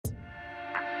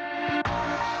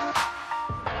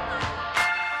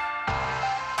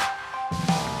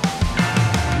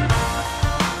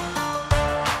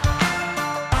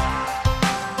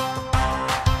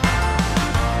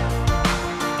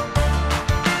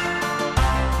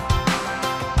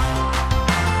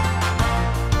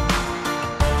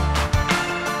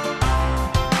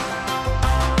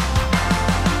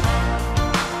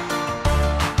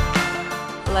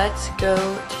go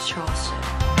to Charleston.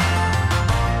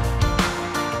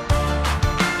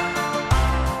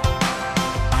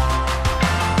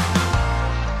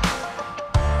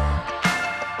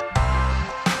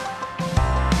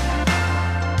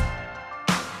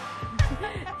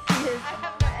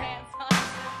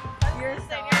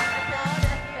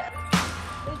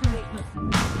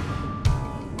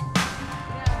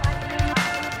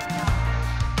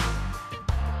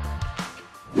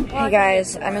 Hey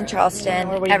guys, I'm in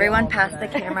Charleston. Everyone pass the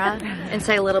camera and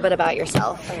say a little bit about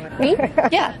yourself. Me?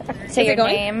 Yeah. Say your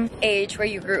name, age, where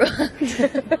you grew up.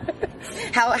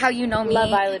 how you know me.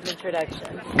 Love Island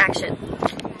introduction. Action.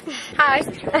 Hi.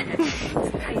 I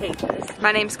hate this.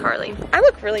 My name's Carly. I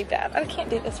look really bad. I can't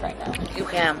do this right now. You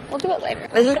can. We'll do it later.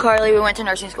 This is Carly. We went to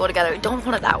nursing school together. Don't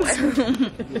hold it that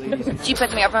way. She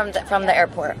picked me up from the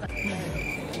airport.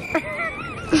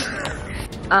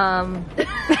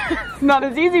 Not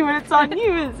as easy when it's on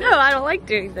you, is it? No, I don't like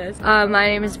doing this. My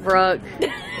name is Brooke.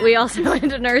 We also went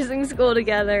to nursing school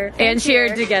together and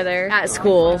cheered together at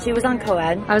school. She was on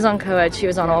co-ed. I was on co-ed, she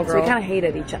was on all girl. So we kind of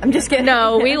hated each other. I'm just kidding.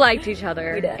 No, we liked each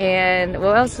other. We did. And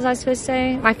what else was I supposed to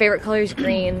say? My favorite color is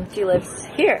green. She lives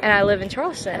here. And I live in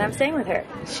Charleston. And I'm staying with her.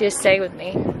 She is staying with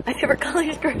me. My favorite color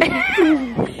is green.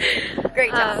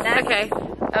 Great job. Okay.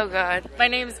 Oh god. My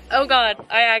name's, oh god,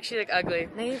 I actually look ugly.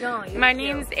 No, you don't. My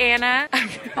name's Anna.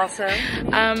 Also.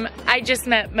 I just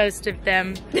met most of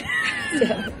them.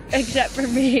 Except for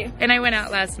me. And I went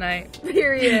out last night.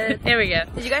 Period. There we go.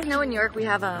 Did you guys know in New York we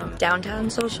have downtown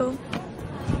social?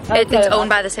 It's owned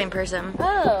by the same person.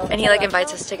 Oh. And he like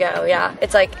invites us to go, yeah.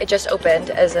 It's like, it just opened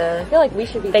as a... I feel like we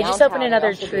should be They just opened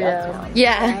another trio.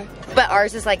 Yeah. But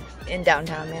ours is like in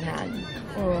downtown Manhattan.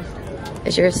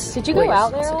 Is yours? Did you go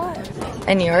out there a lot?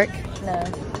 In New York? No.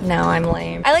 No, I'm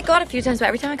lame. I like go out a few times, but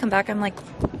every time I come back, I'm like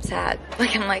sad.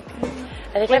 Like I'm like,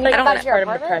 I think I don't know. part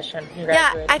of depression.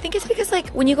 Yeah, I think it's because like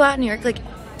when you go out in New York, like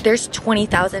there's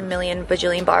 20,000 million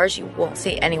bajillion bars, you won't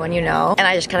see anyone you know, and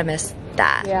I just kind of miss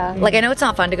that. Yeah. Like I know it's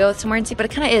not fun to go somewhere and see, but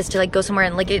it kind of is to like go somewhere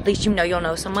and like at least you know you'll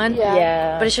know someone.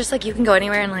 Yeah. But it's just like you can go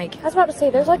anywhere and like. I was about to say,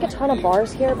 there's like a ton of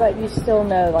bars here, but you still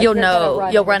know. Like,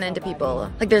 you'll run into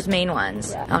people. Like there's main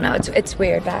ones. Yeah. I don't know, it's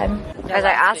weird, bad. As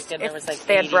I asked if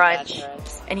they had brunch,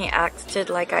 and he acted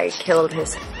like I killed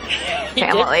his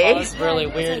family. It was really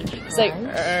weird. It's like,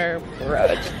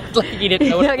 brunch. Like you didn't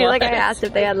know what it was. Like I asked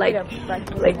if they had like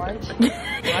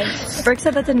Brooke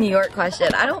said that's a New York question.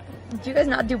 Do you guys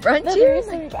not do brunch here?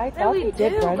 I thought we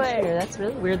did brunch here. That's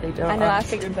really weird they don't. I know, I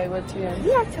figured they would too.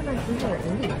 We acted like we were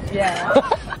Indian. Yeah.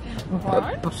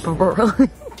 Brunch?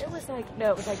 It was like,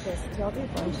 no, it was like this. Do y'all do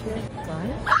brunch here?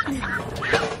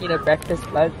 Brunch? You know,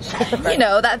 breakfast, lunch. You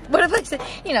know, that, what if I said,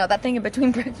 you know, that thing in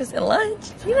between breakfast and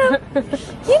lunch? You know?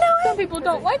 You know Some people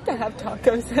don't like to have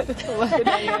tacos at 11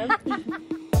 a.m.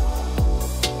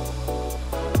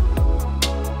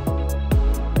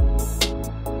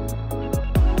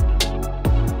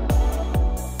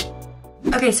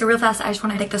 Okay, so real fast, I just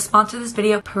want to take the sponsor of this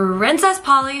video, Princess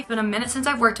Polly. It's been a minute since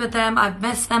I've worked with them. I've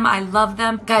missed them. I love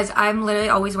them. Guys, I'm literally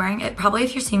always wearing it. Probably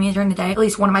if you're seeing me during the day, at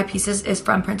least one of my pieces is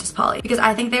from Princess Polly because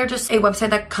I think they're just a website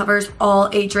that covers all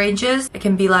age ranges. It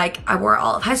can be like, I wore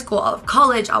all of high school, all of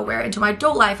college. I'll wear it into my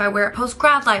adult life. I wear it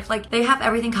post-grad life. Like they have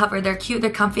everything covered. They're cute.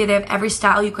 They're comfy. They have every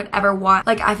style you could ever want.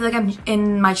 Like I feel like I'm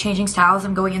in my changing styles.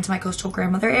 I'm going into my coastal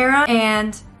grandmother era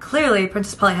and clearly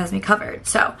Princess Polly has me covered.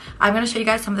 So I'm gonna show you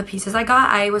guys some of the pieces I got.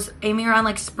 I was aiming around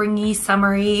like springy,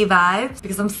 summery vibes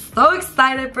because I'm so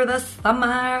excited for the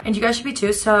summer and you guys should be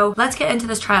too. So let's get into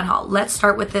this try on haul. Let's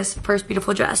start with this first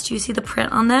beautiful dress. Do you see the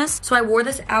print on this? So I wore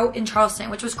this out in Charleston,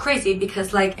 which was crazy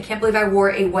because like I can't believe I wore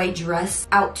a white dress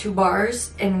out to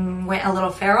bars and went a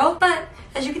little feral, but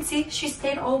as you can see, she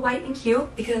stayed all white and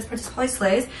cute because Princess Polly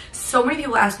slays. So many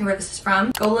people ask me where this is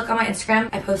from. Go look on my Instagram.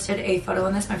 I posted a photo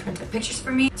on this. My friend took pictures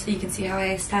for me so you can see how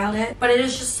I styled it. But it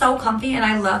is just so comfy and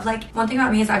I love, like, one thing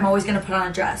about me is I'm always gonna put on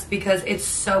a dress because it's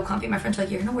so comfy. My friends are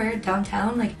like, you're gonna wear it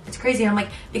downtown? Like, it's crazy. And I'm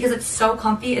like, because it's so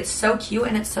comfy, it's so cute,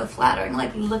 and it's so flattering.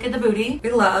 Like, look at the booty.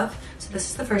 We love. So this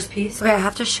is the first piece. Okay, I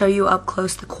have to show you up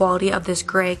close the quality of this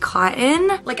gray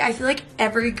cotton. Like, I feel like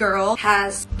every girl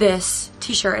has this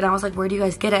t-shirt and I was like, where do you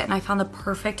guys get it? And I found the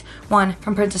perfect one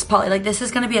from Princess Polly. Like, this is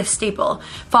gonna be a staple.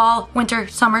 Fall, winter,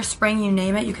 summer, spring, you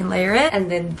name it, you can layer it. And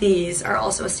then these are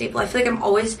also a staple. I feel like I'm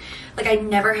always, like, I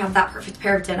never have that perfect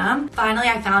pair of denim. Finally,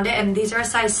 I found it, and these are a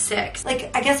size 6.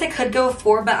 Like, I guess I could go a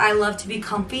 4, but I love to be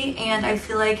comfy, and I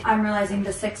feel like I'm realizing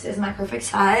the 6 is my perfect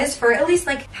size for at least,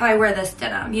 like, how I wear this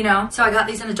denim, you know? So So I got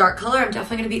these in a dark color. I'm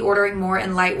definitely gonna be ordering more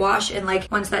in light wash and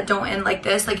like ones that don't end like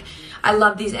this. Like I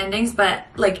love these endings, but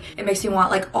like it makes me want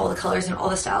like all the colors and all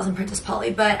the styles in Princess Polly.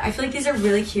 But I feel like these are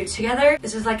really cute together.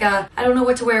 This is like a, I don't know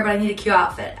what to wear, but I need a cute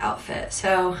outfit.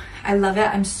 So I love it.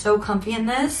 I'm so comfy in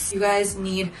this. You guys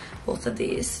need both of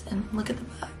these, and look at the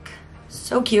back.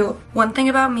 So cute. One thing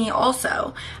about me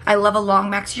also, I love a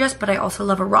long maxi dress, but I also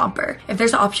love a romper. If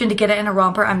there's an option to get it in a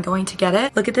romper, I'm going to get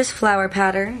it. Look at this flower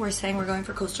pattern. We're saying we're going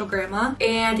for Coastal Grandma,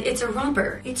 and it's a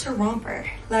romper. It's a romper.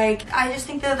 Like, I just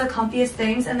think they're the comfiest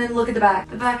things. And then look at the back.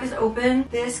 The back is open.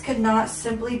 This could not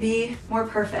simply be more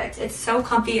perfect. It's so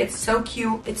comfy. It's so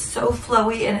cute. It's so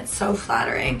flowy, and it's so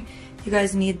flattering. You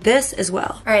guys need this as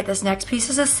well. All right, this next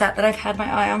piece is a set that I've had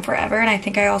my eye on forever, and I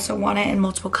think I also want it in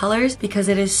multiple colors because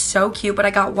it is so cute, but I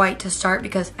got white to start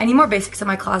because I need more basics in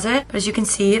my closet. But as you can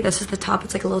see, this is the top.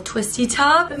 It's like a little twisty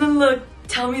top. And then look,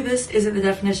 tell me this isn't the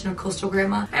definition of Coastal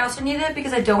Grandma. I also need it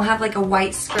because I don't have like a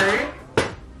white skirt.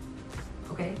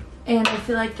 Okay. And I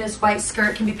feel like this white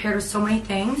skirt can be paired with so many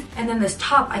things. And then this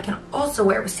top I can also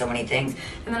wear with so many things.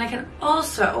 And then I can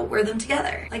also wear them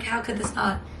together. Like, how could this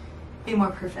not be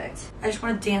more perfect? I just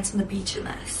want to dance on the beach in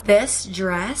this. This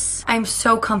dress, I'm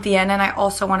so comfy in, and I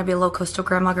also want to be a little Coastal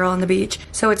Grandma girl on the beach.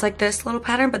 So it's like this little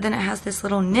pattern, but then it has this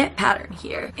little knit pattern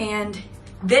here. And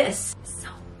this is so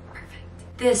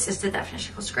perfect. This is the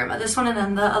definition of Coastal Grandma. This one and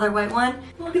then the other white one.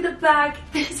 Look at the back.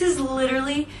 This is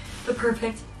literally the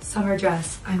perfect summer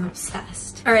dress. I'm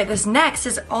obsessed. All right, this next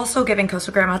is also giving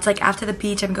Coastal Grandma. It's like after the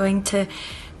beach, I'm going to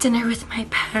dinner with my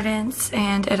parents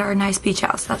and at our nice beach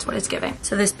house. That's what it's giving.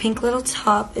 So this pink little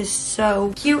top is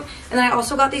so cute. And then I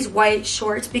also got these white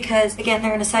shorts because, again,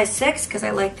 they're in a size 6 because I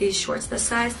like these shorts this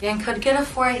size. And could get a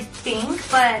 4, I think,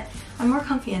 but I'm more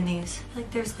comfy in these.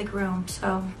 Like, there's like room.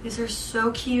 So these are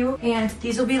so cute. And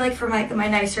these will be like for my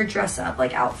nicer dress up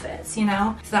like outfits, you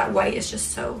know? So that white is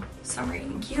just so summery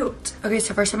and cute. Okay,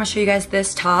 so first I'm gonna show you guys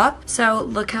this top. So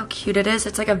look how cute it is.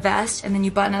 It's like a vest and then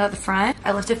you button it at the front.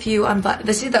 I left a few unbuttoned.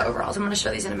 This is the overalls. I'm gonna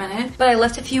show these in a minute. But I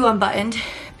left a few unbuttoned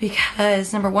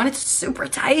because number one, it's super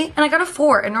tight. And I got a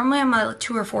 4, and normally I'm a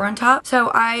 2 or 4 on top.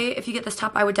 So if you get this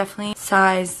top, I would definitely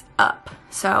size up.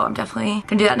 So I'm definitely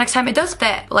gonna do that next time. It does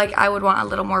fit. Like, I would want a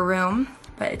little more room,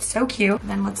 but it's so cute. And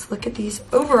then let's look at these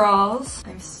overalls.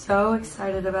 I'm so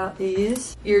excited about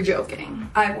these. You're joking.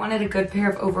 I wanted a good pair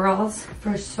of overalls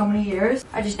for so many years.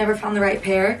 I just never found the right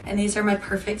pair. And these are my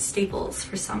perfect staples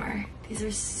for summer. These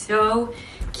are so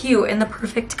cute in the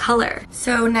perfect color.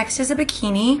 So next is a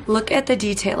bikini. Look at the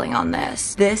detailing on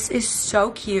this. This is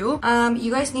so cute.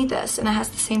 You guys need this, and it has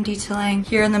the same detailing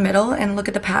here in the middle, and look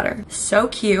at the pattern. So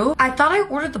cute. I thought I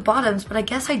ordered the bottoms, but I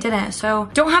guess I didn't. So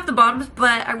don't have the bottoms,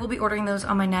 but I will be ordering those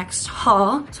on my next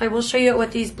haul. So I will show you it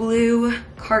with these blue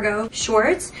cargo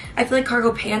shorts. I feel like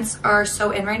cargo pants are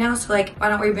so in right now, so like, why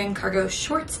don't we bring cargo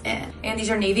shorts in? And these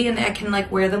are navy, and I can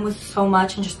like wear them with so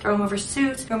much and just throw them over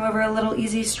suits, throw them over a little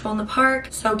easy stroll in the park.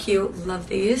 So cute. Love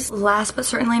these. Last but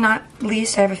certainly not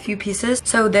least, I have a few pieces.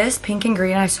 So this pink and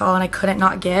green I saw and I couldn't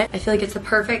not get. I feel like it's the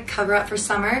perfect cover up for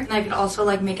summer. And I could also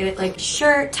like make it like a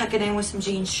shirt, tuck it in with some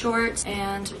jeans shorts,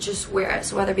 and just wear it.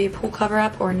 So whether it be a pool cover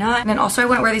up or not. And then also I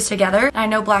wouldn't wear these together. And I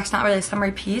know black's not really a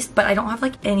summery piece, but I don't have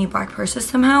like any black purses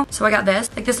somehow. So I got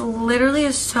this. Like, this literally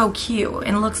is so cute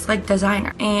and looks like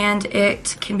designer. And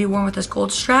it can be worn with this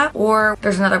gold strap, or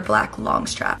there's another black long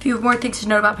strap. A few more things to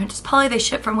note about Princess Polly. They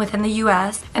ship from within the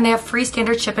US, and they have free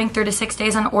standard shipping 3 to 6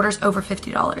 days on orders over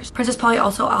 $50. Princess Polly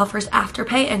also offers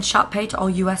AfterPay and ShopPay to all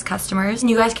US customers. And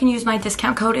you guys can use my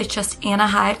discount code. It's just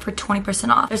Heid for 20%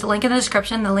 off. There's a link in the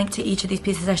description, the link to each of these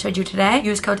pieces I showed you today.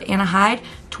 Use code Heid,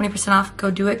 20% off.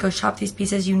 Go do it. Go shop these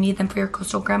pieces. You need them for your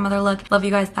coastal grandmother look. Love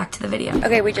you guys. Back to the video.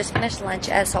 Okay, we just finished lunch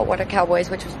at Saltwater Cowboys,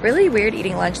 which was really weird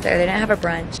eating lunch there. They didn't have a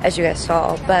brunch, as you guys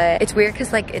saw, but it's weird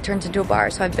because like it turns into a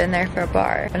bar, so I've been there for a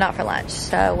bar, but not for lunch.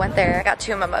 So went there, I got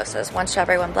 2 mimosas, 1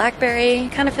 strawberry, 1 blackberry.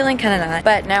 Kind of feeling, kind of not.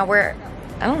 But now I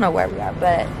don't know where we are,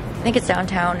 but I think it's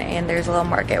downtown and there's a little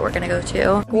market we're gonna go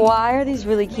to. Why are these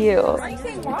really cute? Why are you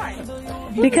saying why?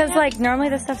 Because like normally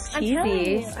this stuff's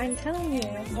cheesy. I'm telling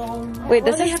you. Wait,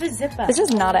 this have a zip up. This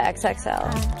is not an XXL.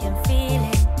 I can feel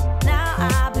it. Now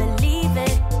I believe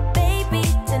it. Baby,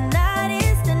 tonight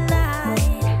is the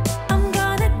night. I'm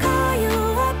gonna call you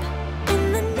up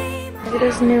in the name of... Look at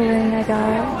this new ring I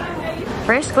got.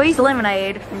 Fresh squeezed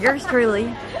lemonade from yours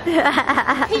truly.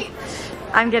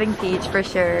 I'm getting peach for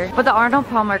sure. But the Arnold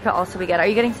Palmer could also be good. Are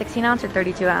you getting 16 ounce or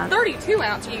 32 ounce? 32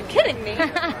 ounce? Are you kidding me?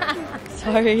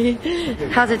 Sorry.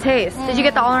 How's it taste? Did you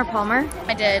get the Arnold Palmer?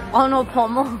 I did. Arnold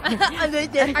Palmer. I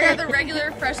got the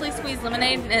regular freshly squeezed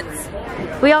lemonade and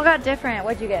it's... We all got different.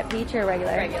 What'd you get? Peach or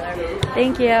regular? Regular.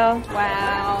 Thank you.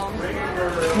 Wow.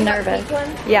 I'm nervous.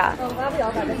 Yeah. Oh, glad we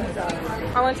all got different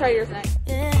stuff. I want to try yours next.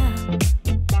 Yeah.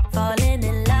 Falling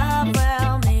in love,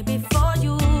 well, maybe for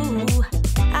you.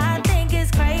 I think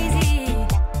it's crazy.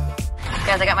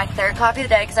 Guys, I got my third coffee of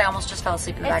the day because I almost just fell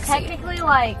asleep in the back seat. Technically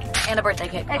like, And a birthday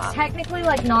cake pop. technically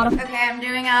like not a. Okay, I'm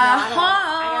doing a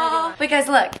haul. But guys,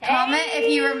 look, comment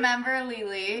if you remember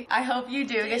Lily. I hope you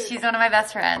do because she's one of my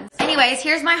best friends. Anyways,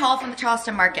 here's my haul from the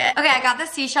Charleston market. Okay, I got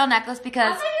this seashell necklace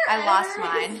because I lost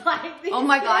mine. Oh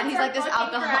my god, he's like this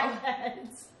alcohol.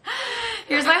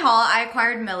 Here's my haul. I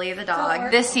acquired Millie the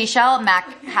dog. This seashell, Mac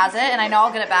has it, and I know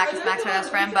I'll get it back because Mac's my best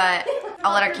friend, but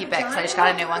I'll let her keep it because I just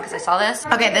got a new one because I saw this.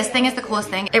 Okay, this thing is the coolest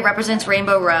thing. It represents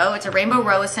Rainbow Row. It's a Rainbow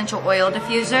Row essential oil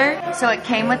diffuser. So it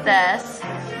came with this.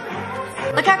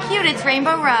 Look how cute, it's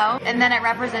Rainbow Row, and then it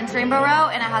represents Rainbow Row,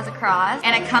 and it has a cross,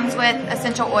 and it comes with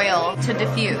essential oil to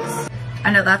diffuse.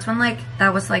 I know, that's when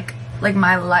that was like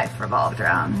my life revolved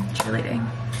around cheerleading.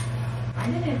 I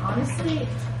didn't honestly,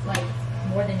 like,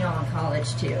 more than y'all in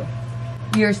college too.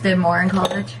 Yours did more in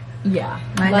college? Yeah.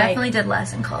 Mine definitely did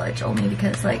less in college, only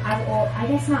because like... I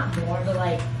guess not more, but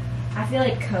like, I feel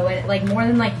like co-ed, like more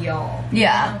than like y'all.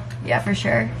 Yeah, yeah, for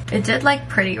sure. It did like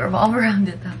pretty revolve around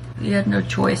it though. You had no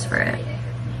choice for it.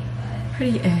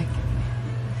 Pretty egg.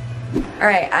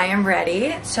 Alright, I am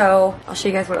ready. So, I'll show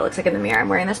you guys what it looks like in the mirror. I'm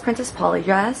wearing this Princess Polly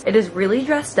dress. It is really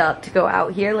dressed up to go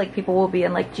out here. Like, people will be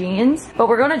in like jeans. But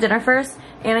we're going to dinner first,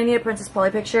 and I need a Princess Polly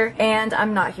picture, and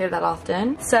I'm not here that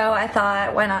often. So I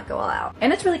thought, why not go all out?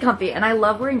 And it's really comfy, and I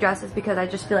love wearing dresses because I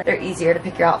just feel like they're easier to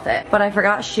pick your outfit. But I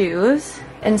forgot shoes,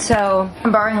 and so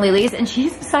I'm borrowing Lily's, and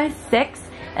she's a size 6.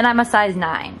 And I'm a size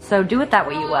 9, so do it that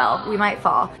way you will. We might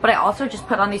fall. But I also just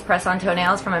put on these press-on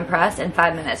toenails from Impress in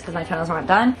 5 minutes because my toenails weren't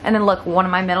done. And then look, one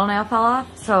of my middle nail fell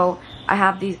off, so I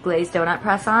have these glazed donut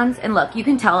press-ons. And look, you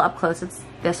can tell up close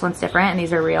this one's different and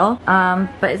these are real.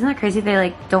 But isn't that crazy? They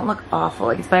like don't look awful.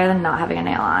 Like it's better than not having a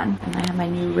nail on. And I have my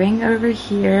new ring over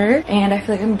here. And I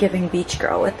feel like I'm giving beach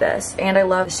girl with this. And I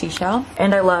love the seashell.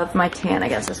 And I love my tan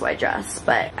against this white dress.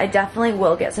 But I definitely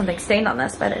will get something stained on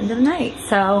this by the end of the night.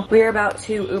 So we are about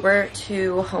to Uber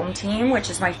to Home Team, which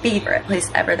is my favorite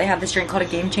place ever. They have this drink called a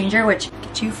Game Changer, which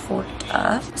gets you forked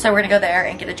up. So we're gonna go there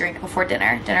and get a drink before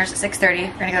dinner. Dinner's at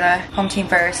 6:30. We're gonna go to Home Team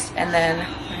first and then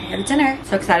we're gonna go to dinner.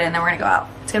 So excited, and then we're gonna go out.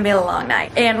 It's gonna be a long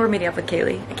night. And we're meeting up with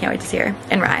Kaylee. I can't wait to see her.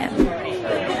 And Ryan.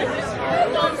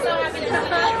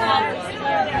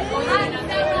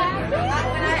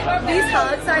 These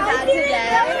hugs I've had today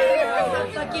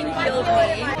fucking killed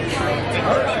me.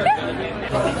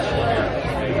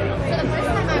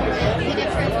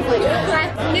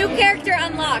 New character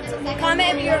unlocked.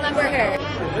 Comment if you remember her.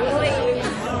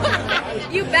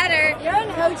 You better. You're an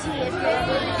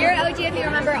OG if you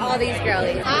remember all these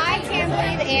girlies. I can't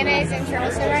believe Anna is in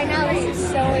Charleston right now. This is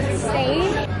so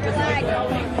insane.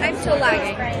 I'm still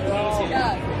lagging.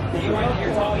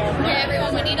 Yeah,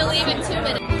 everyone, we need to leave in 2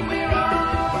 minutes.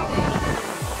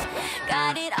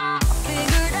 Got it all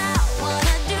figured out.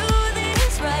 Wanna do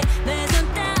this right. There's no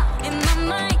doubt in my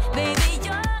mind, baby,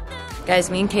 you're the... Guys,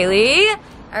 me and Kaylee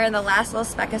are in the last little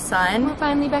speck of sun. We're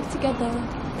finally back together.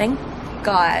 Thank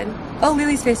God. Oh,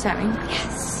 Lily's FaceTiming.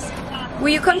 Yes. Will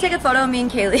you come take a photo of me and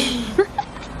Kaylee?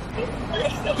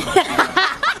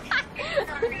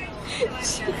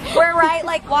 We're right,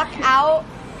 like walk out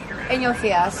and you'll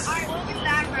see us.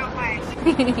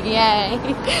 Yay.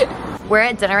 We're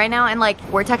at dinner right now and like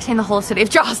we're texting the whole city of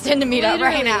Charleston to meet up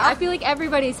right now. I feel like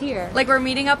everybody's here. Like we're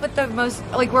meeting up with the most,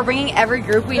 like we're bringing every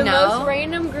group we know. The most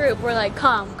random group. We're like,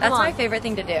 come That's on. my favorite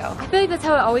thing to do. I feel like that's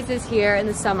how it always is here in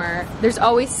the summer. There's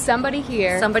always somebody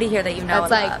here. Somebody here that you know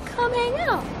that's and like, love. come hang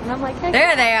out. And I'm like, heck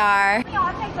There they are.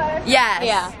 Yes.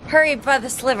 Yeah. Hurry by the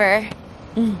sliver.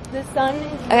 the sun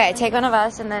is... Okay, take one of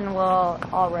us and then we'll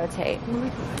all rotate.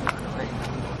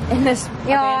 In this.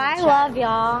 Yo, I love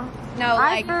y'all. No,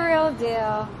 I like. for real do.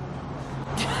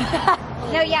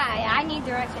 No, yeah, I need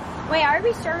direction. Wait, are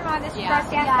we starting on this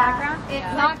crusty ass background?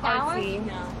 It's not that one?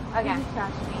 No. Okay.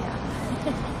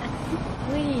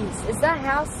 Please, is that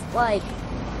house like...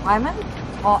 Why am I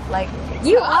all, like.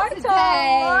 You are to tall.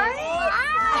 pay.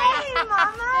 Hi,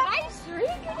 Mama. Did I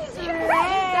shriek?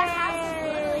 That house is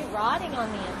literally rotting on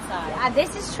the inside.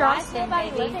 This is Charleston,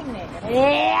 baby. living there.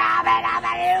 Yeah,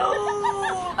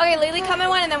 Okay, Lily, come in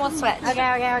one and then we'll switch. Okay.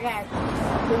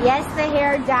 Yes, the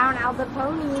hair down out the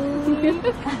pony.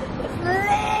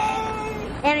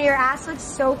 And your ass looks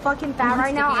so fucking fat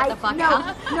right now.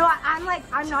 I'm like,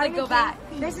 I'm not even go back.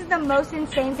 This is the most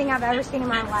insane thing I've ever seen in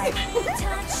my life.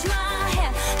 Touch my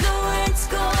hair, the rinse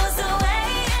goes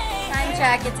away. Time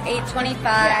check, it's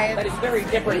 8:25. But it's very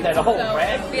different than a whole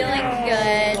bread. Feeling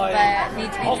good, but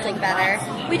need to be feeling better.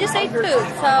 We just ate food,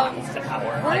 so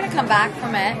we're gonna come back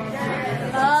from it.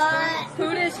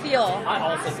 Food is fuel. I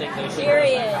also think they should.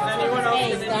 Period. Anyone else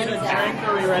need a drink?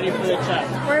 Are we ready for the check?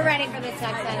 We're ready for the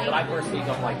sex, honey. But I personally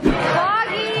don't like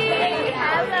Foggy!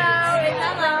 Hello!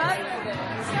 Hello!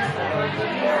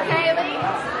 Kaylee?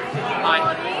 Hi.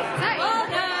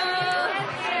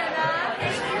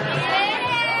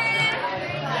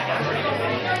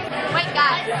 Wait,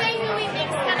 guys. Say who we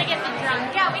think's gonna get the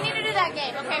drunk. Yeah, we need to do that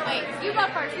game. Okay, wait. You go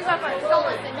first. You go first. Don't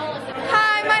listen. Don't listen.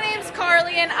 Hi, my name's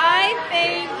Carly, and I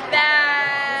think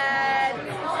that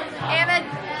Anna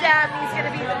Dabney's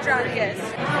gonna be the drunkest.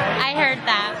 I heard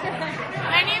that.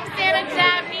 My name's Anna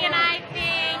Dabney, and I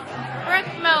think Brooke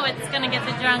Mowitt's gonna get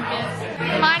the drunkest.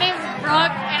 My name's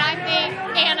Brooke, and I think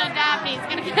Anna Dabney's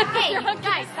gonna get the drunkest.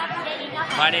 Guys, stop dating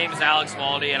up. My name's Alex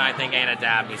Waldy, and I think Anna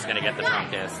Dabney's gonna get the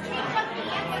drunkest.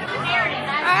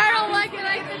 I don't like it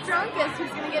like the drunkest. Who's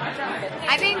gonna get the drunkest?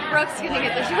 I think Brooke's gonna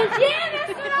get the drunkest.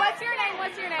 What's your name?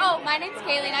 What's your name? Oh, my name's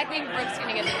Kaylee, and I think Brooke's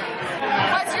gonna get the drunkest.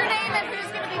 What's your name and who's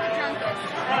gonna be the drunkest?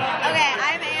 Okay,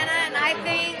 I'm Anna, and I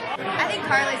think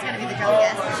Carly's gonna be the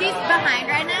drunkest. She's behind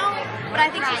right now, but I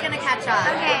think she's gonna catch up.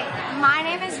 Okay, my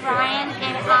name is Ryan,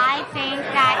 and I think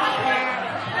that either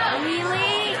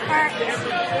Lily or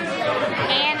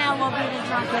Anna will be the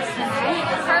drunkest tonight.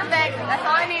 Perfect. That's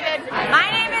all I needed. My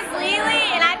name is Lily,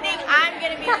 and I think I'm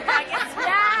gonna be the drunkest.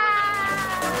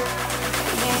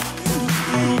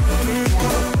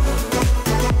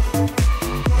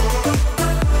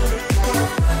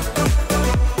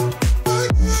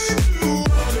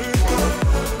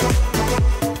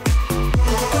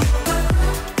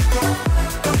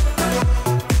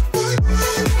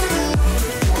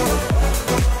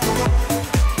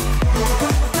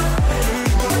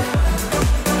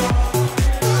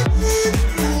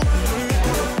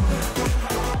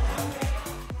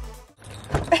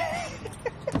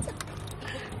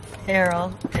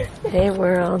 Hey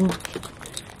world.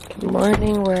 Good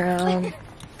morning world.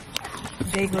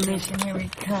 Bagel Nation, here we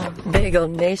come. Bagel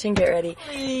Nation, get ready.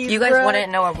 Please, you guys bro.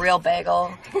 wouldn't know a real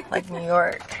bagel like New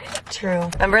York. True.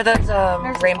 Remember those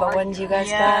rainbow ones you guys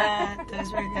got? Yeah,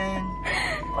 those were good.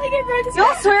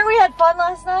 Y'all swear we had fun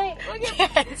last night?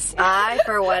 Yes. I,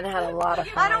 for one, had a lot of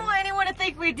fun. I don't want anyone to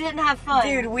think we didn't have fun.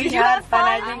 Dude, we Did had you have fun.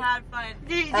 I had fun.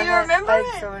 Do you remember I it?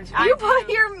 had so much fun. You put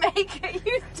your makeup,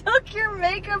 you took your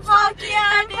makeup off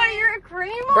and put your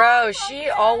cream on? Bro, she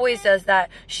always does that.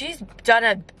 She's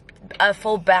done a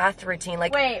full bath routine.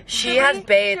 Like, she has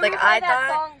bathed. Like,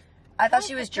 I thought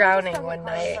she was drowning one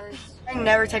night. I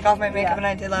never take off my makeup, and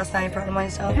I did last night in front of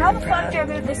myself. How the fuck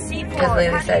did the seat Because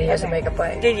Lily said he has a makeup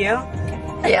wipe. Did you?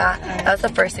 Yeah, that was the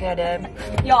first thing I did.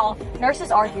 Y'all,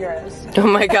 nurses are heroes. Oh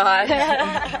my god.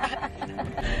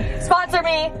 Sponsor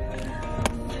me.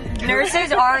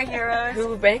 Nurses are heroes,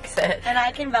 Who makes it? and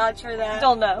I can vouch for that.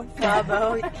 Don't know.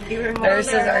 Bravo. You were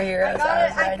Nurses are heroes.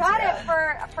 I got it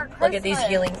for Christmas. Look at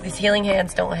these healing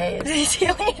hands don't haze. These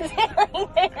healing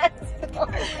hands.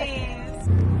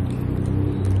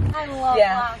 I love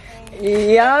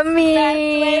laughing. Yummy.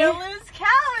 Way to lose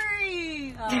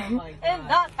calories. Oh my God. And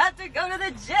not have to go to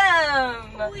the gym.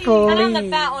 Please. And I'm the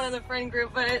fat one in the friend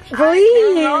group, but it's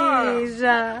Please.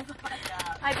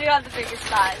 I do have the biggest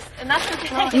size, and that's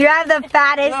okay. You have the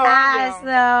fattest ass,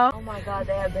 though. Oh my god,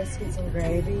 they have biscuits and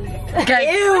gravy.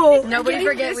 Ew. Nobody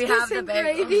forget we have the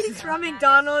bagels. from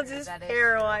McDonald's is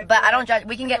terrible. But I don't judge.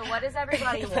 We can get. What does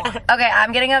everybody want? Okay,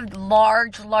 I'm getting a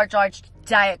large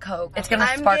Diet Coke. It's gonna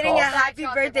I'm sparkle. getting a happy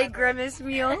birthday grimace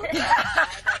meal. No,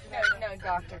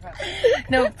 Dr. Pepper.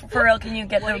 No, for real, can you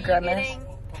get the grimace?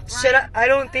 Should I? I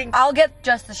don't think. I'll get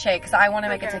just the shake because I want to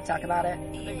make a TikTok about it.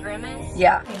 The grimace?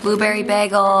 Yeah. Blueberry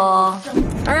bagel.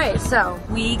 Alright, so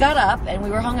we got up and we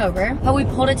were hungover, but we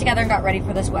pulled it together and got ready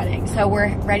for this wedding. So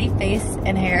we're ready face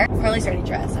and hair. Carly's ready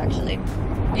dressed, actually.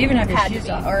 You even have your shoes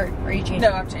on, or are you changing?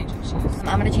 No, I'm changing shoes.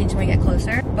 I'm gonna change when we get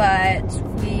closer, but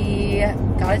we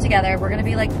got it together. We're gonna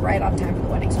be like right on time for the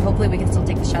wedding, so hopefully we can still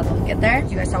take the shuttle and get there.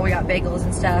 You guys saw we got bagels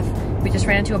and stuff. We just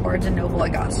ran into a Barnes & Noble. I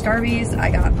got Starbies. I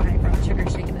got my brown sugar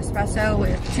shaken espresso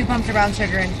with 2 pumps of brown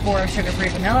sugar and 4 sugar-free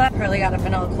vanilla. Carly got a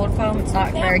vanilla cold foam. It's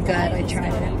not very good. I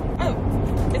tried it. Oh,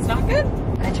 it's not good?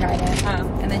 I tried it.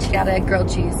 And then she got a grilled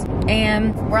cheese.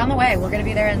 And we're on the way. We're gonna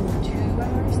be there in 2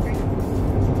 hours, 3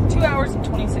 hours. 2 hours and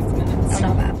 26 minutes.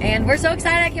 don't know about. And we're so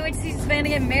excited. I can't wait to see Savannah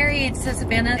get married. So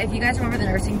Savannah, if you guys remember the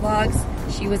nursing vlogs,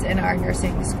 she was in our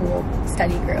nursing school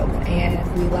study group, and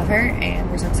we love her, and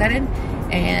we're so excited.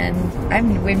 And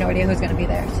we have no idea who's gonna be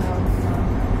there.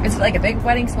 So it's like a big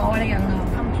wedding, small wedding. I don't know.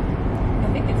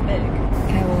 I think it's big.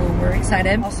 Okay, well, we're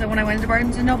excited. Also, when I went into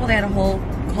Barnes & Noble, they had a whole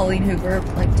Colleen Hoover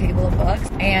like table of books,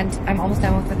 and I'm almost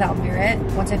done with Without Merit.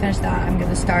 Once I finish that, I'm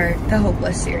gonna start the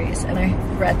Hopeless series, and I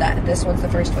read that this one's the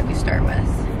first one you start with.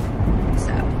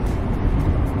 So,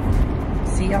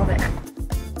 see y'all there.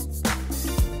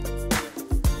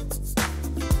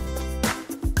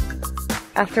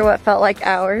 After what felt like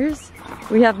hours,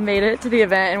 we have made it to the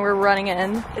event and we're running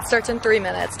in. It starts in 3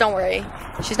 minutes, don't worry.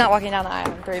 She's not walking down the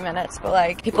aisle in 3 minutes, but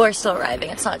like, people are still arriving,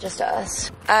 it's not just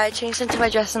us. I changed into my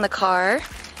dress in the car.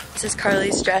 This is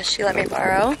Carly's dress she let me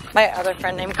borrow. My other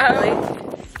friend named Carly.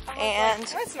 And,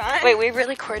 No, it's not. wait, we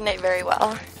really coordinate very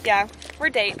well. Yeah, we're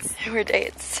dates. We're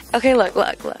dates. Okay, look.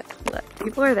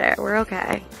 People are there, we're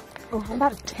okay. Oh, I'm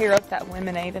about to tear up that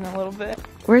lemonade in a little bit.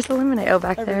 Where's the lemonade? Oh,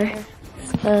 back Over there.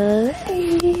 there.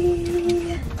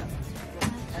 Hey.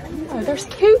 Oh, there's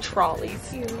 2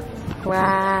 trolleys.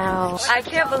 Wow. I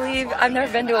can't believe I've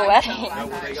never been to a wedding.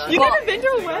 You've never been to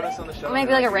a wedding?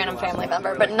 Maybe like a random family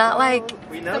member, but not like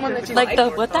Someone that you like the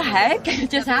what the heck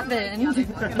just happened?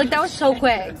 Like that was so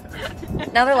quick.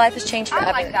 Now their life has changed forever.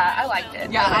 I like that. I liked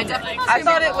it. Yeah, I definitely. I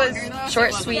thought it was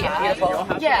Short, sweet, and beautiful.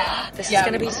 Yeah. This is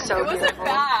gonna be so beautiful.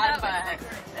 bad, but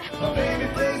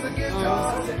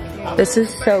This is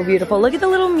so beautiful. Look at the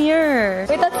little mirror.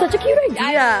 Wait, that's such a cute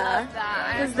idea.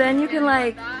 Because then you can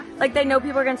like they know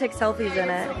people are gonna take selfies in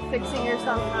it. fixing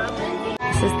yourself up.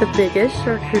 This is the biggest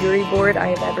charcuterie board I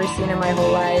have ever seen in my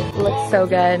whole life. It looks so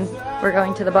good. We're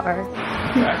going to the bar.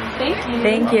 Thank you.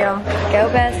 Thank you. Go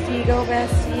bestie, go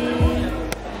bestie.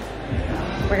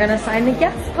 We're gonna sign the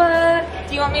guest book.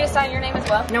 Do you want me to sign your name as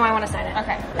well? No, I wanna sign it.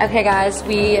 Okay. Okay guys,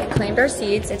 we have claimed our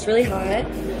seats. It's really hot.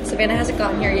 Savannah hasn't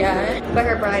gotten here yet, but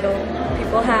her bridal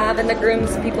people have and the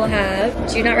groom's people have.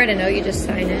 Do you not write a note, you just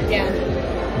sign it? Yeah.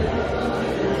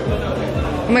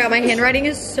 Oh my god, my handwriting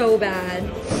is so bad.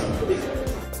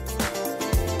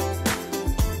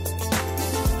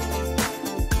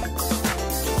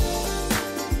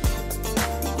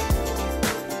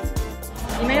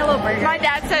 You made a little burger. My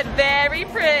dad said very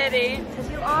pretty. Because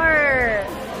you are.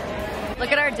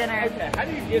 Look at our dinner. How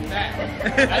do you get that?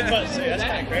 I was about to say, that's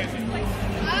kind of crazy.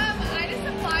 I just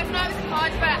applied when I was in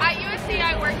college, but at USC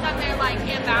I worked on their like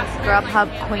ambassador. Grubhub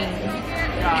queen.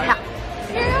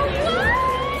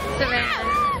 Savannah.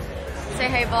 Say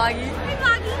hey, vloggy. Hey,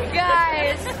 vloggy.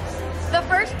 Guys, the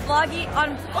first vloggy on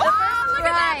the first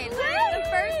bride. The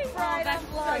first bride on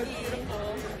vloggy.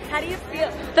 How do you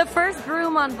feel? The first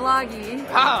groom on vloggy.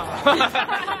 Oh.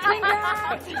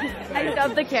 Congrats. I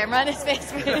dubbed the camera in his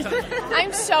face.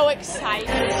 I'm so excited.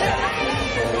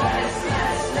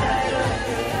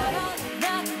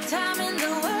 The time in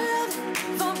the world,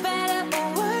 for better or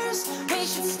worse, we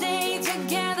should stay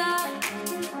together.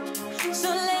 So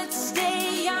let's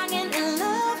stay young and in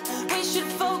love. We should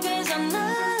focus on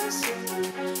us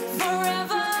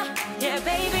forever. Yeah,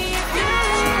 baby, if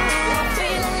you're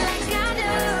feeling like I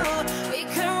do, we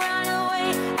could run away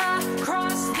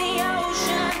across the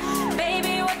ocean.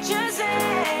 Baby, what you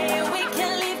say? We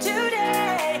can leave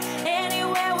today.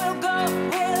 Anywhere we'll go,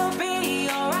 we'll be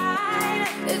alright.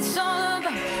 It's all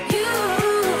about you.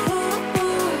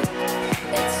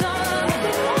 It's all about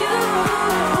you.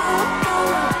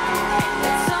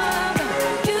 It's all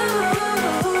about you.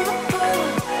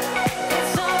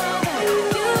 It's all about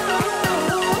you.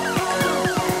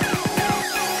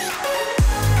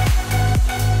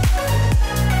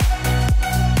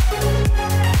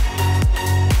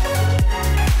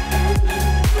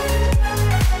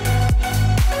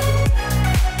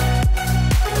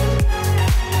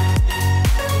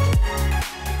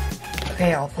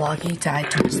 Okay, all vloggy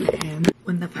died towards the end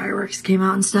when the fireworks came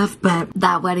out and stuff, but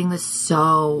that wedding was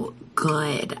so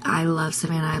good. I love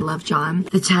Savannah, I love John.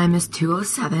 The time is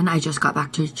 2:07. I just got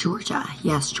back to Georgia.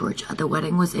 Yes, Georgia. The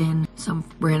wedding was in some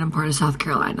random part of South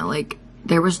Carolina. Like,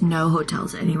 there was no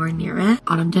hotels anywhere near it.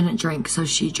 Autumn didn't drink, so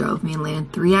she drove me and Landon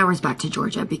 3 hours back to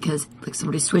Georgia because like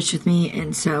somebody switched with me,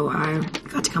 and so I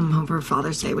got to come home for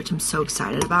Father's Day, which I'm so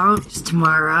excited about. It's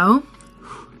tomorrow.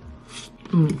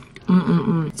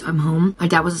 So I'm home. My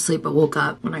dad was asleep but woke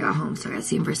up when I got home, so I got to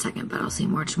see him for a second, but I'll see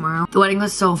more tomorrow. The wedding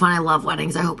was so fun. I love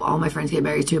weddings. I hope all my friends get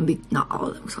married too, and not all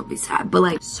of them, so I'll be sad, but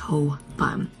like so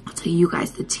fun. I'll tell you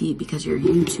guys the tea because you're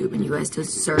YouTube and you guys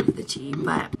deserve the tea,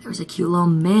 but there was a cute little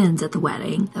man's at the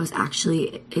wedding that was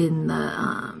actually in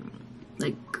the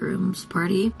like groom's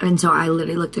party, and so I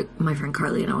literally looked at my friend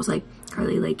Carly and I was like,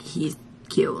 Carly, like he's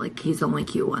cute. Like, he's the only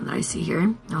cute one that I see here.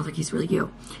 And I was like, he's really cute.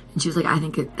 And she was like, I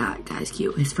think that guy's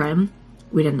cute. His friend,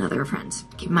 we didn't know they were friends.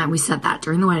 Keep in mind, we said that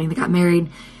during the wedding. They got married.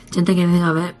 Didn't think anything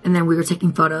of it. And then we were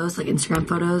taking photos, like Instagram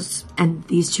photos, and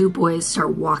these two boys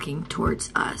start walking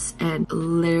towards us and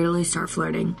literally start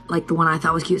flirting. Like, the one I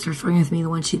thought was cute starts flirting with me. The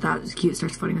one she thought was cute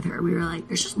starts flirting with her. We were like,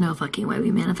 there's just no fucking way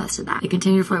we manifested that. They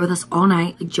continued to flirt with us all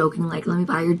night, like joking, like, let me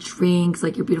buy your drinks,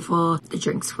 like, you're beautiful. The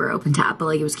drinks were open tap, but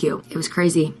like, it was cute. It was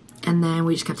crazy. And then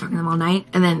we just kept talking to them all night.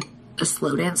 And then a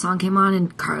slow dance song came on,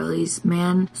 and Carly's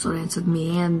man slow danced with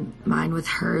me and mine with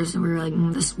hers, and we were like,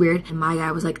 this is weird. And my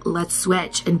guy was like, let's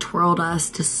switch, and twirled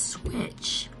us to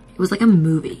switch. It was like a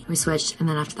movie. We switched, and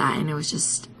then after that, and it was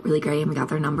just really great, and we got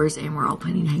their numbers, and we're all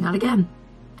planning to hang out again.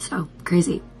 So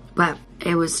crazy. But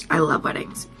it was, I love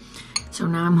weddings. So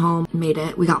now I'm home, made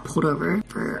it. We got pulled over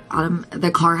for Autumn.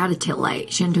 The car had a tail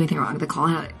light. She didn't do anything wrong. The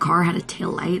car had a tail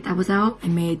light that was out. I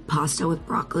made pasta with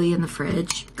broccoli in the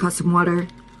fridge. Got some water.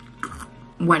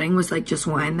 Wedding was like just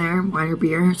wine there, wine or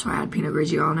beer. So I had Pinot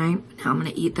Grigio all night. Now I'm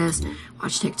gonna eat this,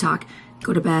 watch TikTok,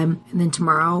 go to bed. And then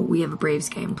tomorrow we have a Braves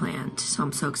game planned. So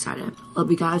I'm so excited.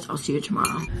 Love you guys. I'll see you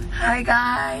tomorrow. Hi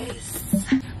guys.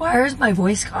 Why is my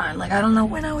voice gone? Like, I don't know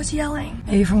when I was yelling.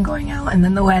 Maybe from going out and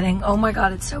then the wedding. Oh my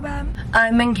God, it's so bad.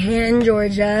 I'm in Canton,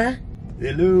 Georgia.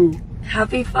 Hello.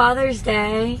 Happy Father's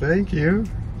Day. Thank you.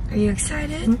 Are you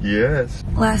excited? Yes.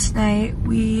 Last night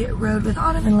we rode with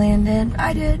Autumn and Landon.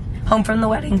 I did. Home from the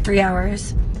wedding, 3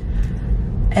 hours.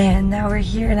 And now we're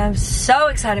here and I'm so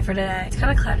excited for today. It's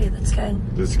kind of cloudy, that's good.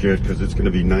 That's good because it's going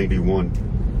to be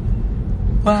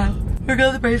 91. Wow. We're going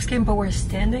to the Braves game, but we're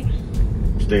standing?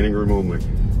 Standing room only.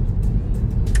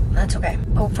 That's okay.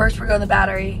 Oh, first we're going to the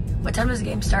Battery. What time does the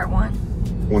game start?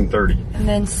 1:30. And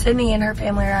then Sydney and her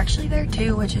family are actually there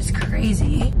too, which is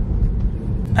crazy.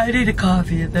 I need a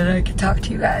coffee and then I can talk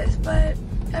to you guys, but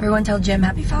everyone tell Jim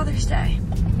Happy Father's Day.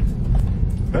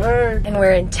 Hey. And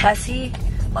we're in Tessie.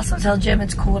 Also tell Jim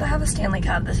it's cool to have a Stanley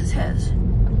Cup. This is his.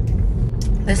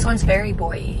 This one's very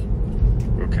boy-y.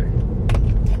 Okay.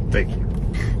 Thank you.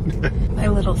 My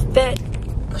little fit.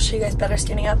 I'll show you guys better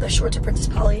standing up. The shorts are Princess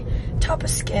Polly. Top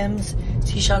is Skims.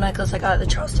 Seashell necklace I got at the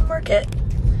Charleston market.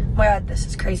 Oh my God, this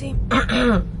is crazy.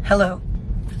 Hello.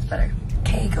 That's better.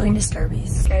 Okay, going to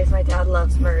Sturby's. Guys, my dad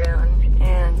loves maroon,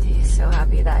 and he's so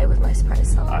happy that it was my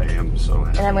surprise song. I am so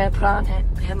happy. And I'm gonna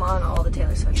put him on all the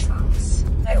Taylor Swift songs.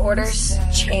 My orders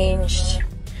changed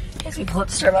as we pull up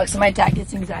Starbucks, and my dad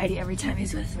gets anxiety every time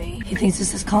he's with me. He thinks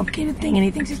it's this complicated thing, and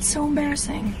he thinks it's so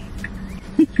embarrassing.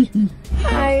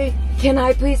 Hi, can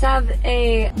I please have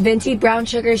a venti brown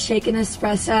sugar shaken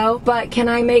espresso, but can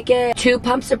I make it 2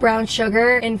 pumps of brown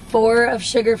sugar and 4 of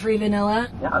sugar-free vanilla?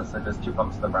 Yeah, so just 2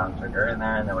 pumps of the brown sugar in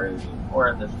there, and then we're using 4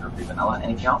 of the sugar-free vanilla.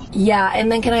 Anything else? Yeah,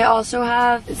 and then can I also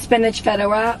have spinach feta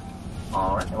wrap?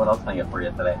 Alright, and what else can I get for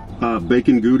you today?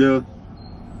 Bacon Gouda.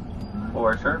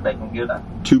 For sure, bacon Gouda.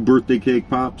 2 birthday cake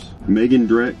pops.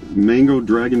 Mango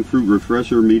dragon fruit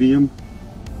refresher medium.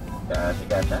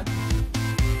 Gotcha.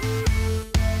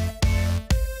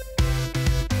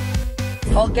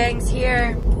 Whole gang's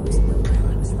here.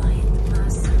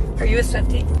 Are you a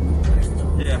Swiftie?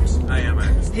 Yes, I am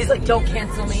actually. He's like, don't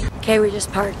cancel me. Okay, we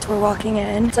just parked. We're walking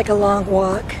in. It's like a long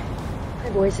walk.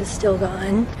 My voice is still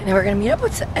gone. And then we're gonna meet up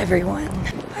with everyone.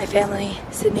 My family,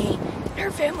 Sydney, and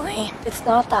her family. It's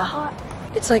not that hot.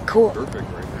 It's like cool. Perfect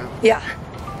right now. Yeah.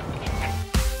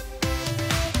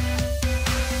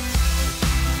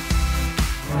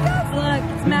 Guys, look,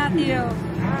 it's Matthew.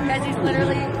 Guys, he's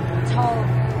literally tall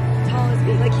as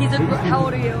me. Like, how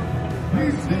old are you?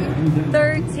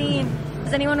 13.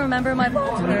 Does anyone remember my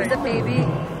vlog when he was a baby?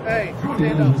 Hey,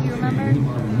 stand up. Do you remember?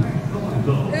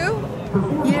 Who?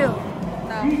 You.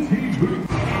 No.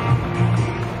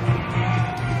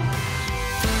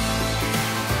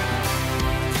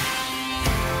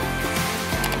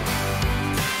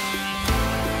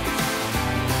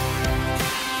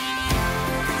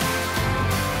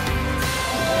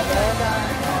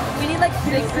 We need like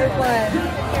 6 group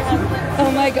ones.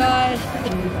 Oh my God.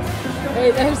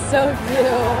 Hey, they're so cute.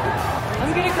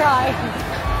 I'm gonna cry.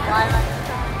 Why am I?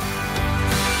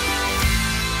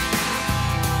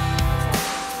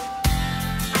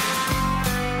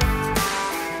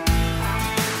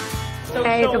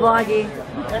 Hey, it's a vloggy.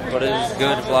 What is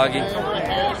good, vloggy?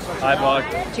 Hi, vlog.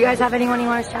 Do you guys have anyone you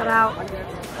want to shout out?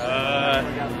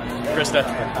 Krista.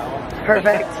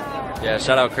 Perfect. Yeah,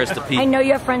 shout out Krista P. I know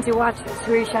you have friends who watch this.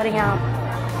 Who are you shouting out?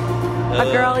 A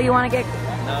girl you want to get?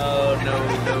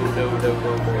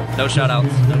 No shout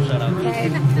outs. No shout outs.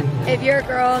 Okay. If you're a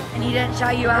girl and he didn't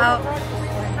shout you out,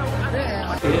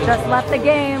 just left the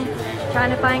game, trying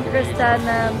to find Krista and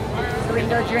them so we can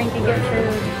go drink and get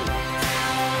food.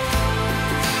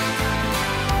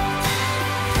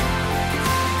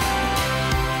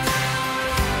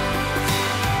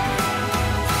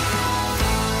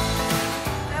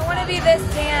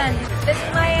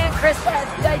 Chris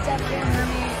said, you guys definitely hear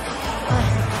me.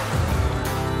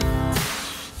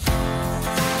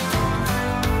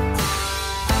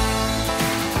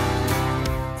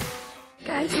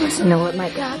 Guys, listen to what my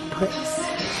dad puts.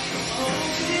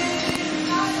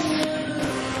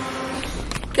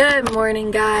 Good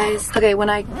morning, guys. Okay, when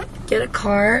I get a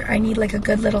car, I need like a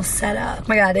good little setup. Oh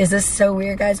my god, is this so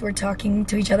weird, guys? We're talking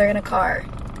to each other in a car.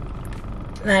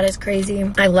 That is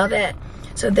crazy. I love it.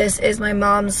 So this is my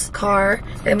mom's car,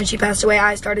 and when she passed away,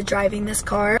 I started driving this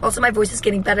car. Also, my voice is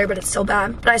getting better, but it's still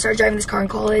bad. But I started driving this car in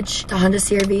college, the Honda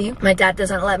CR-V. My dad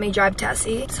doesn't let me drive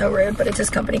Tessie. So rude, but it's his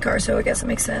company car, so I guess it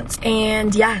makes sense.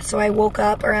 And yeah, so I woke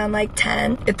up around like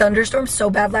 10. It thunderstormed so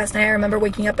bad last night. I remember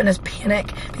waking up in a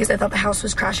panic because I thought the house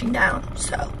was crashing down.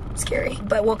 So scary.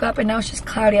 But woke up and now it's just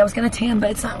cloudy. I was gonna tan, but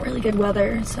it's not really good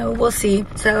weather, so we'll see.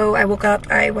 So I woke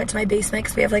up, I went to my basement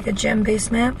because we have like a gym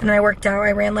basement, and then I worked out.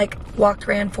 I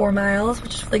ran 4 miles,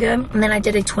 which is really good. And then I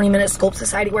did a 20-minute Sculpt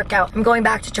Society workout. I'm going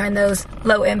back to trying those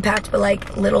low impact but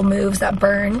like little moves that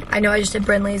burn. I know I just did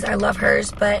Brinley's, I love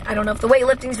hers, but I don't know if the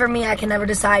weightlifting's for me. I can never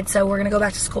decide, so we're gonna go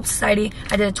back to Sculpt Society.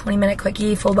 I did a 20-minute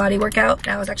quickie full body workout,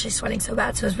 and I was actually sweating so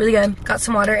bad, so it was really good. Got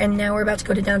some water, and now we're about to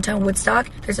go to downtown Woodstock.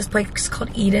 There's this place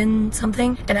called Eden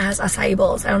something, and it has acai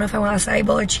bowls. I don't know if I want acai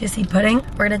bowl or chia seed pudding.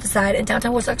 We're gonna decide. And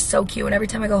downtown Woodstock's so cute, and every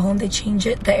time I go home they change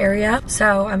the area,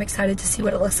 so I'm excited to see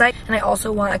what it looks like. And I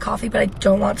also want a coffee, but I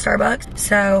don't want Starbucks,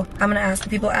 so I'm gonna ask the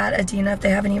people at Adina if they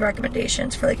have any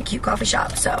recommendations for like a cute coffee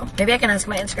shop. So maybe I can ask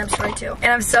my Instagram story too.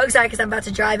 And I'm so excited because I'm about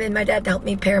to drive in my dad to help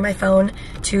me pair my phone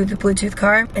to the Bluetooth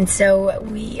car, and so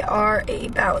we are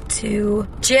about to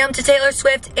jam to Taylor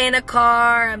Swift in a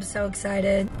car. I'm so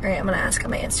excited. All right, I'm gonna ask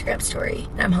on my Instagram story.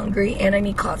 I'm hungry and I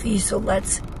need coffee, so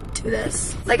let's do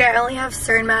this. Like, I only have a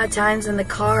certain amount of times in the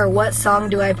car. What song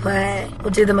do I play? We'll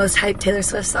do the most hyped Taylor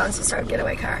Swift songs to start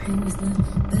Getaway Car.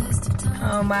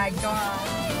 Oh my god.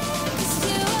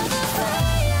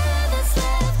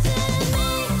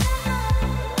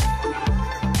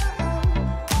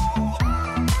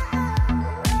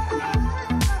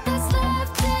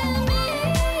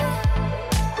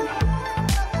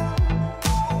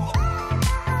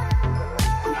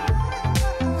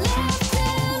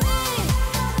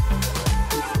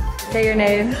 Say your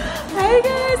name. Hey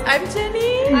guys, I'm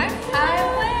Jenny. I'm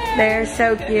Kylie. They're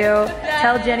so cute. Yes.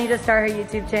 Tell Jenny to start her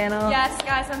YouTube channel. Yes,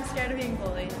 guys, I'm scared of being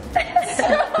bullied.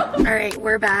 All right,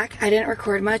 we're back. I didn't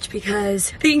record much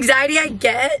because the anxiety I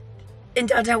get in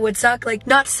downtown Woodstock, like,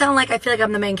 not to sound like I feel like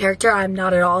I'm the main character, I'm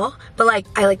not at all, but like,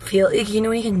 I like feel, you know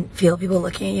when you can feel people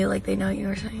looking at you like they know you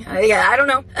or something? Yeah, I don't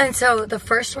know. And so the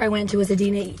first store I went to was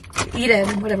Adina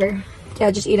Eden, whatever.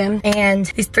 Yeah, just Eden. And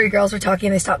these 3 girls were talking,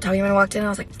 and they stopped talking when I walked in, and I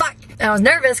was like, fuck! And I was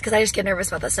nervous because I just get nervous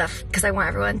about that stuff because I want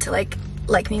everyone to like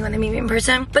me when they meet me in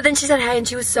person. But then she said hi, and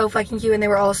she was so fucking cute, and they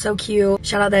were all so cute.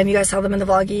 Shout out them. You guys saw them in the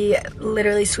vloggy.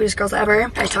 Literally sweetest girls ever.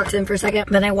 I talked to them for a second.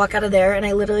 Then I walk out of there and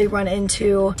I literally run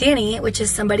into Danny, which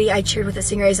is somebody I cheered with at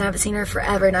Stingrays, and I haven't seen her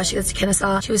forever. Now she goes to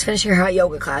Kennesaw. She was finishing her hot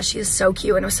yoga class. She is so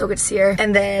cute, and it was so good to see her.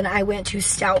 And then I went to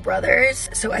Stout Brothers.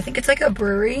 So I think it's like a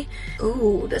brewery.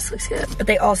 Ooh, this looks good. But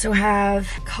they also have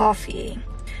coffee.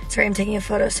 Sorry, I'm taking a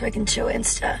photo so I can show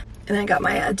Insta. And then I got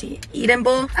my Eden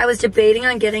bowl. I was debating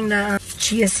on getting the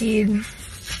chia seed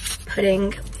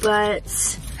pudding,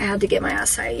 but I had to get my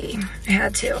acai. I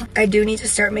had to. I do need to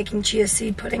start making chia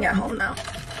seed pudding at home though,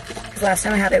 because last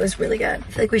time I had it was really good. I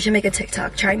feel like we should make a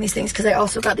TikTok trying these things, because I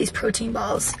also got these protein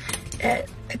balls at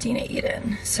Adina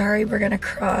Eden. Sorry, we're gonna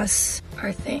cross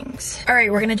our things. All right,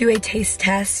 we're gonna do a taste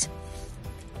test.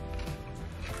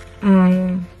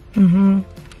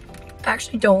 I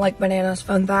actually don't like bananas,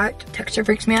 fun fact. Texture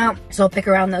freaks me out, so I'll pick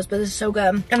around those, but this is so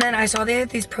good. And then I saw they had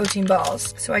these protein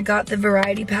balls, so I got the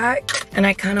variety pack, and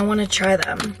I kind of want to try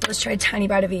them. Let's try a tiny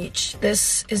bite of each.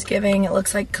 This is giving, it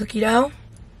looks like cookie dough.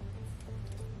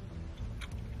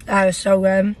 That is so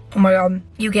good. Oh my god.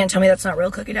 You can't tell me that's not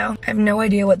real cookie dough. I have no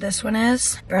idea what this one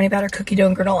is. Brownie batter, cookie dough,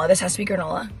 and granola. This has to be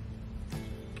granola.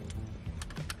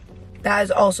 That is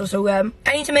also so good.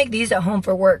 I need to make these at home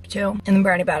for work too, and then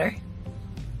brownie batter.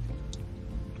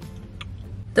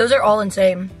 Those are all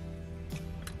insane.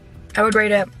 I would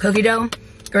rate it cookie dough,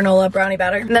 granola, brownie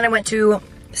batter. And then I went to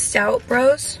Stout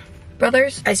Brothers.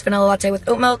 Iced vanilla latte with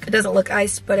oat milk. It doesn't look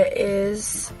iced, but it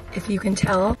is, if you can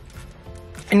tell.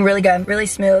 And really good, really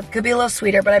smooth. Could be a little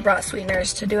sweeter, but I brought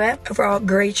sweeteners to do it. Overall,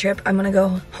 great trip. I'm gonna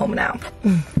go home now.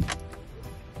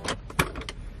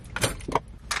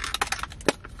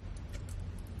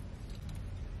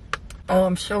 Oh,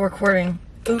 I'm still recording.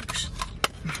 Oops.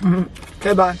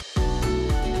 Goodbye.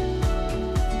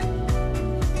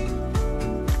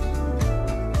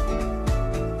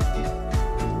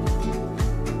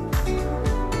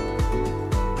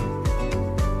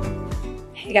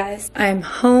 Hey guys, I'm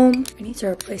home. I need to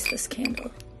replace this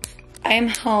candle. I am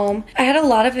home. I had a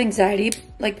lot of anxiety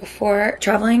like before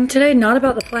traveling today, not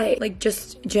about the flight, like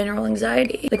just general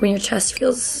anxiety, like when your chest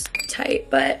feels tight,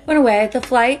 but went away. The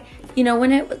flight, you know,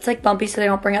 when it's like bumpy so they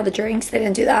don't bring out the drinks, they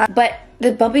didn't do that, but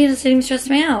the bumpiness didn't stress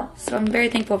me out, so I'm very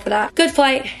thankful for that. Good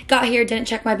flight, got here, didn't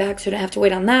check my bag, so I didn't have to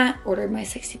wait on that. Ordered my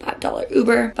 $65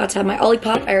 Uber. About to have my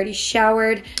Olipop. I already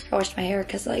showered. I washed my hair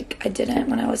because like I didn't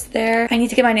when I was there. I need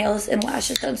to get my nails and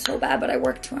lashes done so bad, but I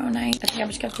work tomorrow night. I think I'm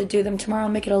just gonna have to do them tomorrow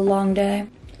and make it a long day.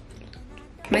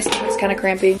 My stomach's kind of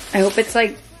crampy. I hope it's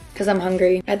like because I'm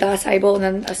hungry. I had the acai bowl and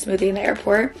then a smoothie in the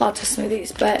airport. Lots of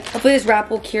smoothies, but hopefully this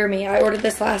wrap will cure me. I ordered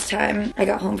this last time I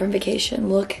got home from vacation.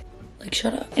 Look. Like,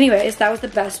 shut up. Anyways, that was the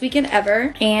best weekend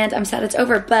ever, and I'm sad it's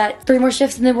over, but 3 more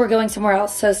shifts and then we're going somewhere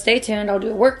else. So stay tuned. I'll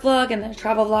do a work vlog and then a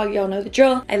travel vlog. Y'all know the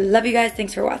drill. I love you guys.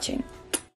 Thanks for watching.